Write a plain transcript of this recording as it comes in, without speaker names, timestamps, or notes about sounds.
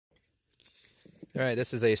All right,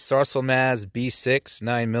 this is a Sarsilmaz B6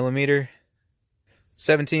 9mm,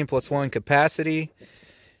 17+1 capacity.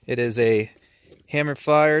 It is a hammer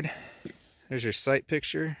fired. There's your sight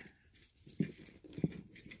picture.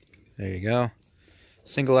 There you go.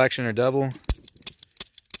 Single action or double.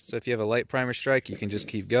 So if you have a light primer strike, you can just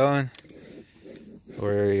keep going.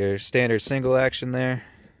 Or your standard single action there.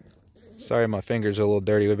 Sorry, my fingers are a little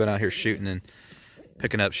dirty. We've been out here shooting and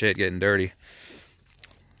picking up shit, getting dirty.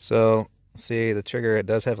 So, see the trigger, it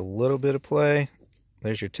does have a little bit of play.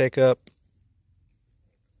 There's your take up.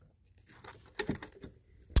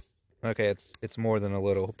 Okay, it's more than a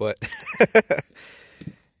little, but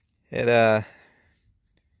it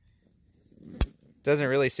doesn't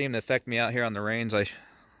really seem to affect me out here on the range. I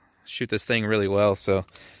shoot this thing really well, so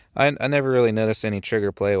I never really notice any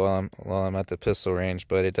trigger play while I'm at the pistol range,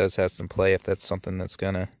 but it does have some play if that's something that's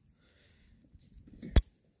gonna.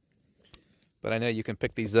 But I know you can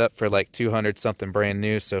pick these up for like 200 something brand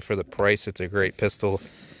new, so for the price, it's a great pistol.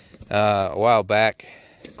 A while back,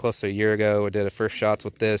 close to a year ago, I did the first shots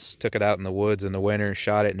with this, took it out in the woods in the winter,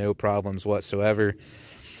 shot it, no problems whatsoever.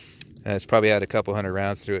 It's probably had a couple hundred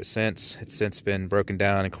rounds through it since. It's since been broken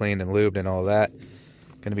down and cleaned and lubed and all that.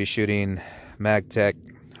 Going to be shooting MagTech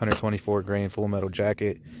 124 grain full metal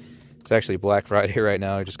jacket. It's actually Black Friday right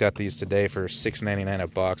now. I just got these today for $6.99 a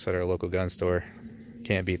box at our local gun store.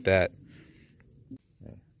 Can't beat that.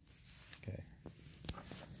 Okay.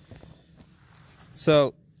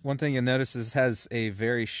 So one thing you'll notice is it has a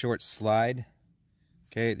very short slide.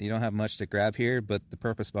 Okay, you don't have much to grab here, but the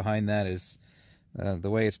purpose behind that is the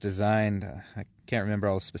way it's designed. I can't remember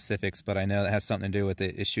all the specifics, but I know that has something to do with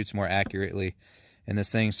it. It shoots more accurately, and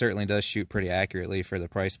this thing certainly does shoot pretty accurately for the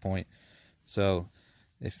price point. So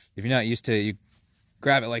if you're not used to it, you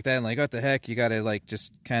grab it like that and like, what the heck, you gotta like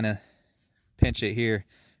just kind of pinch it here.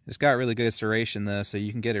 It's got really good serration though, so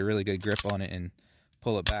you can get a really good grip on it and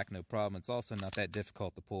pull it back no problem. It's also not that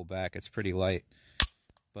difficult to pull back. It's pretty light,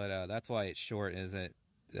 but that's why it's short, is it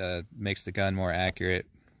makes the gun more accurate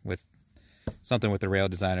with something with the rail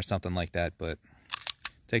design or something like that. But it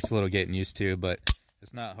takes a little getting used to, but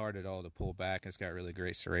it's not hard at all to pull back. It's got really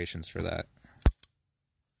great serrations for that.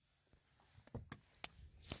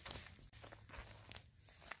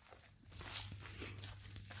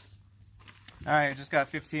 Alright, just got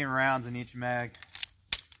 15 rounds in each mag.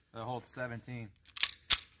 That holds 17.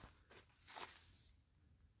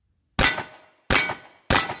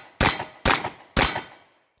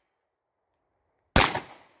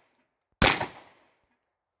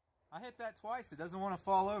 I hit that twice. It doesn't want to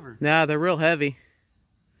fall over. Nah, they're real heavy.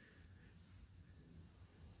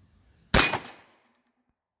 I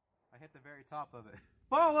hit the very top of it.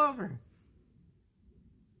 Fall over!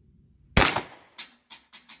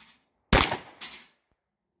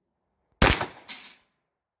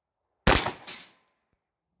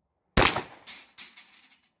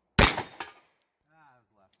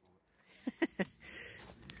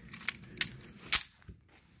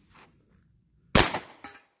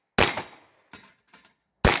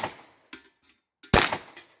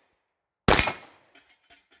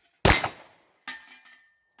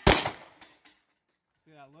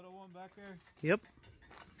 See that little one back there? Yep.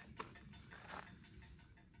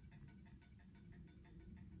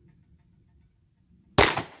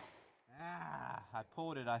 I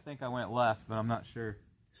pulled it. I think I went left, but I'm not sure.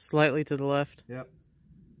 Slightly to the left. Yep.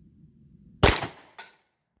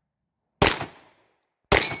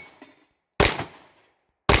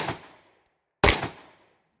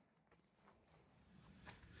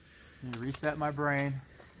 Let me reset my brain.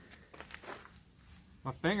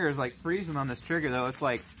 My finger is like freezing on this trigger though. It's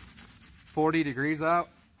like 40 degrees out.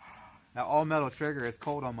 That all metal trigger is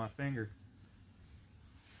cold on my finger.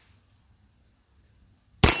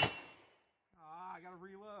 Ah, I gotta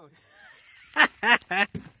reload.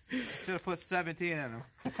 Should have put 17 in them.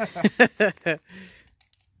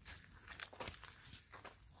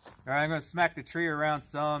 Alright, I'm gonna smack the tree around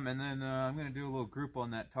some, and then I'm gonna do a little group on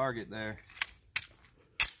that target there.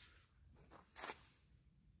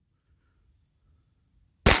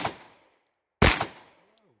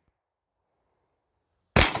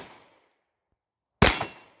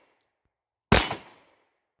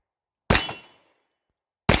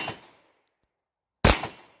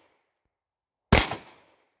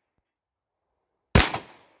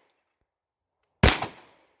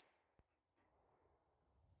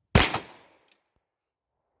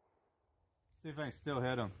 See if I can still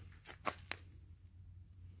hit him.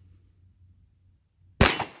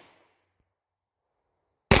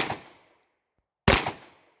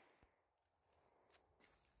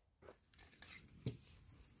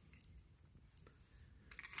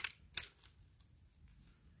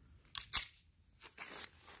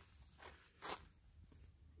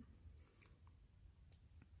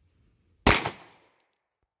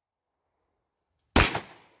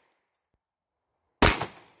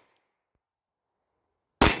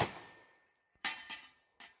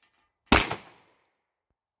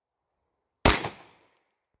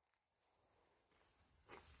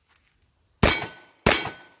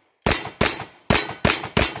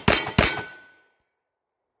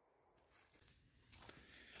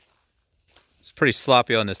 It's pretty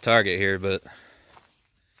sloppy on this target here, but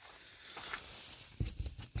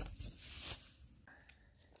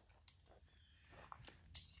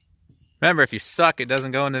remember, if you suck, it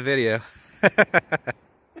doesn't go in the video.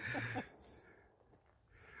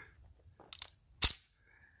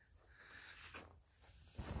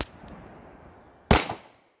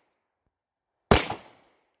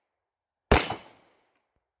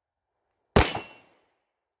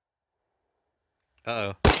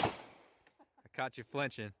 Uh-oh. I caught you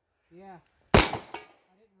flinching. Yeah. I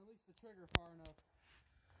didn't release the trigger far enough.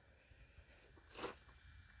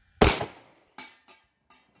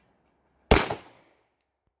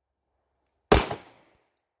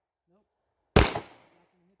 Nope. Not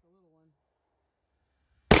gonna hit the little one.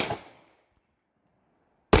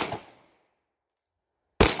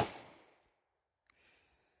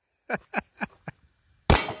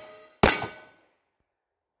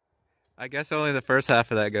 I guess only the first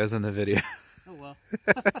half of that goes in the video. Oh well.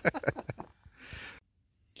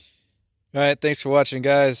 Alright, thanks for watching,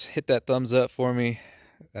 guys. Hit that thumbs up for me.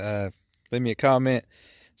 Leave me a comment,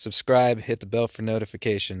 subscribe, hit the bell for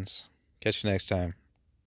notifications. Catch you next time.